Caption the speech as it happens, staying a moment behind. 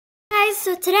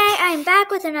so today I'm back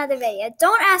with another video.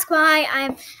 Don't ask why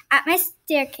I'm at my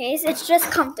staircase. It's just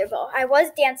comfortable. I was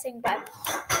dancing, but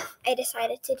I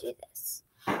decided to do this.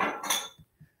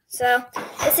 So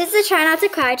this is the Try Not to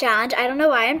Cry challenge. I don't know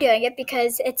why I'm doing it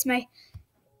because this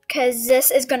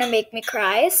is going to make me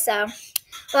cry. So,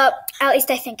 well, at least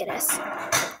I think it is. I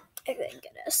think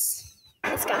it is.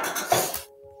 Let's go.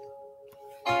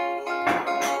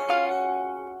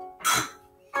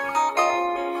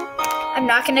 I'm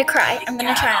not going to cry. I'm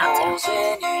going to try not to.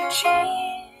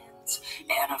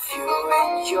 And a few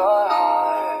in your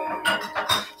heart.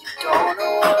 You don't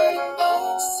know what it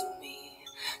means to me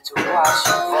to watch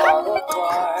you fall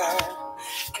apart.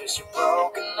 Cause you're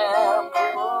broken and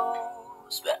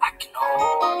bruised, but I can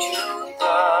hold you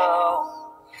though.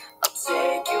 I'll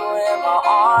take you in my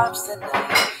arms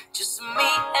tonight, just me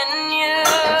and you.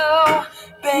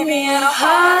 Baby, in a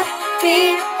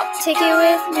heartbeat, I'll take you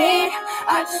with me.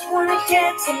 I just wanna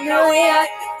get to know ya.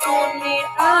 Hold me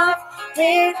up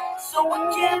here so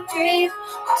I can breathe.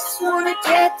 I just wanna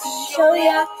get to show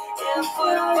ya. If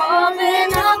we're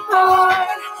falling apart,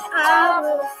 I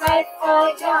will fight for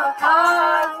your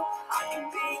heart. I can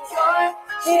be your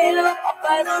healer, I'll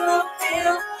fight on the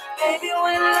field. Baby,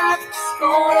 when life is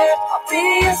colder, I'll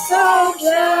be a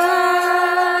soldier.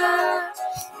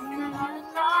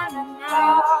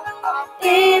 I'll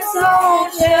be a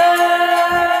soldier.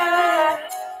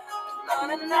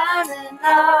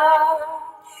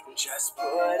 Just put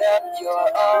up your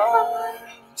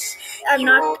arms. I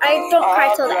don't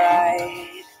cry till the end.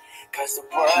 Plus,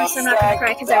 I'm not gonna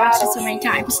cry because I watched it so many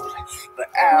times. But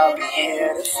I'll be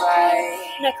here to fight.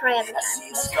 And I cry every time. I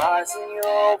see scars in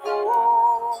your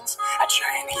wounds. I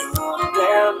try and heal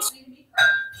them.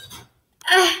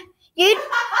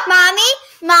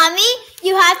 Mommy,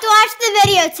 you have to watch the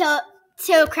video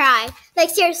till cry. Like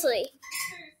seriously.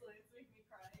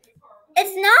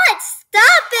 It's not.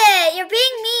 Stop it. You're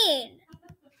being mean.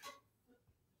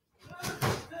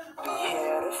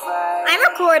 I'm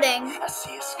recording. I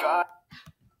see a scar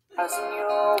in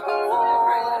your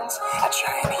wounds. I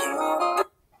try and heal.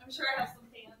 I'm sure I have some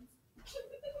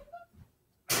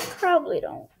fans. Probably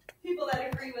don't. People that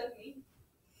agree with me.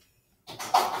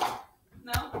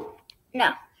 No? No.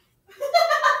 No.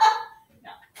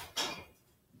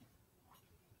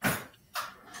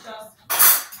 Just.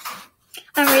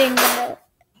 I'm reading the note.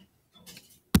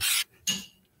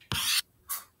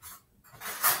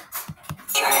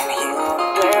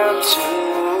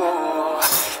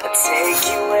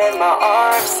 My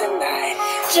arms tonight,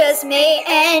 just me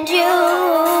and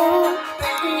you.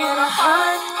 In a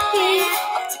heartbeat,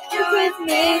 I'll take you with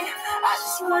me. I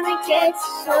just wanna get to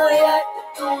know ya.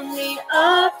 Pull me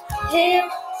up here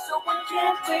so I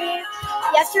can breathe.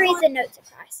 You have to read the note to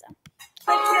cry, so.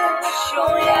 I can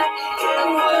show ya. If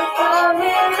we're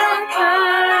falling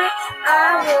apart,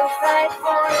 I will fight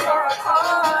for your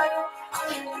heart. I'll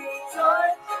be your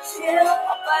shield,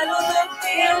 I'll fight on the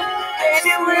field. Baby,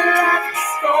 when life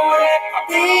is going, I'll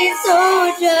be a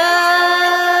soldier.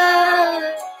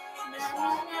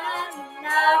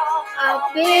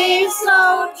 I'll be a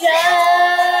soldier.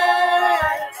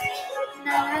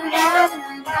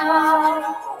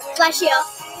 Flash you.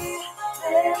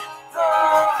 I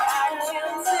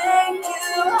can take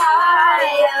you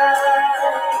higher.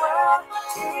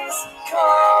 I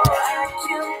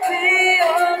can be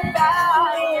on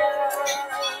fire.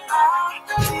 I'll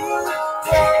be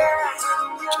there when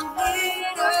you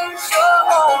need a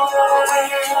shoulder.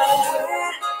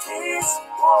 This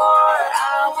war, I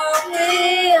will be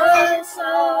a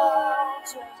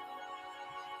soldier.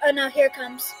 Oh no, here it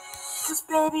comes. This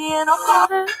baby in a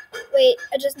heart. Wait,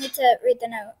 I just need to read the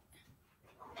note.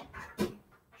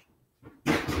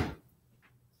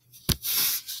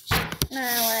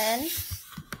 Ellen.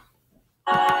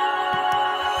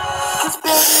 This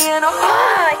baby in a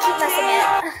heart. I keep messing it.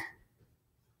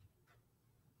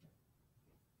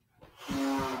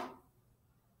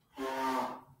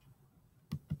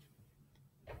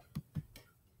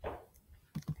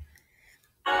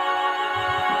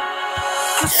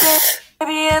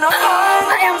 Baby in a heart. I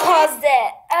unpaused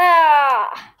it.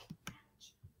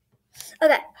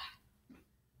 Okay.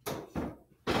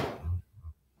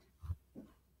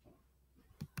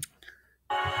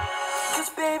 This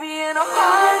baby in a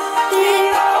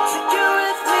heartbeat, I'll take you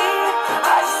with me.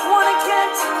 I just wanna get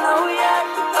to know ya.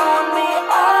 You throwing me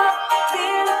up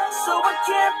here so I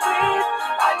can't breathe.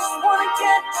 I just wanna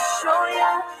get to show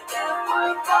ya. If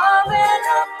we're falling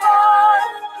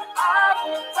apart, I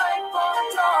will fight for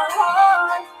your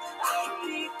heart. I can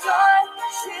be your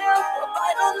shield, I'll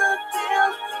fight on the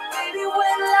field. Baby,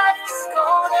 when life is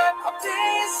colder, I'll be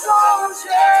a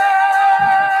soldier.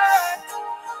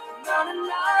 Na na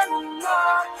na.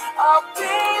 I'll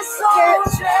be so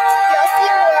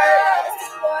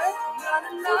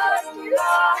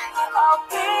I'll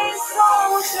be so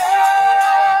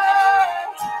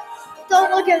Don't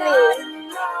look at me.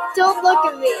 Don't look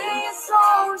at me.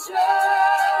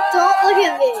 Don't look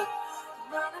at me.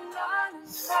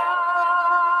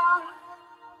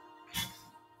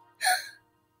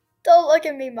 Don't look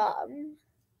at me, Mom.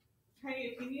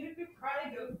 Hey, if you need a good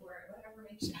cry, go for it. Whatever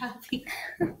makes you happy.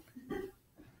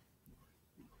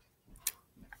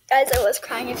 Guys, I was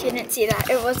crying if you didn't see that.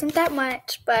 It wasn't that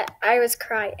much, but I was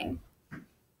crying.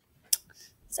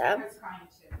 So, I was crying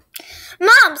too.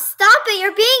 Mom, stop it.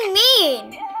 You're being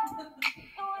mean.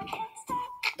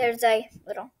 There's a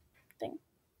little thing.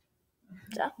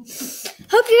 So,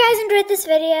 hope you guys enjoyed this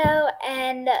video.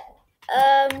 And,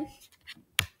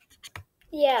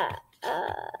 yeah.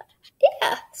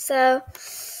 So,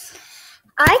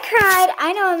 I cried.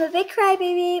 I know I'm a big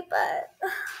crybaby, but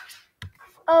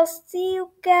I'll see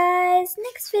you guys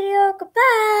next video.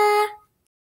 Goodbye.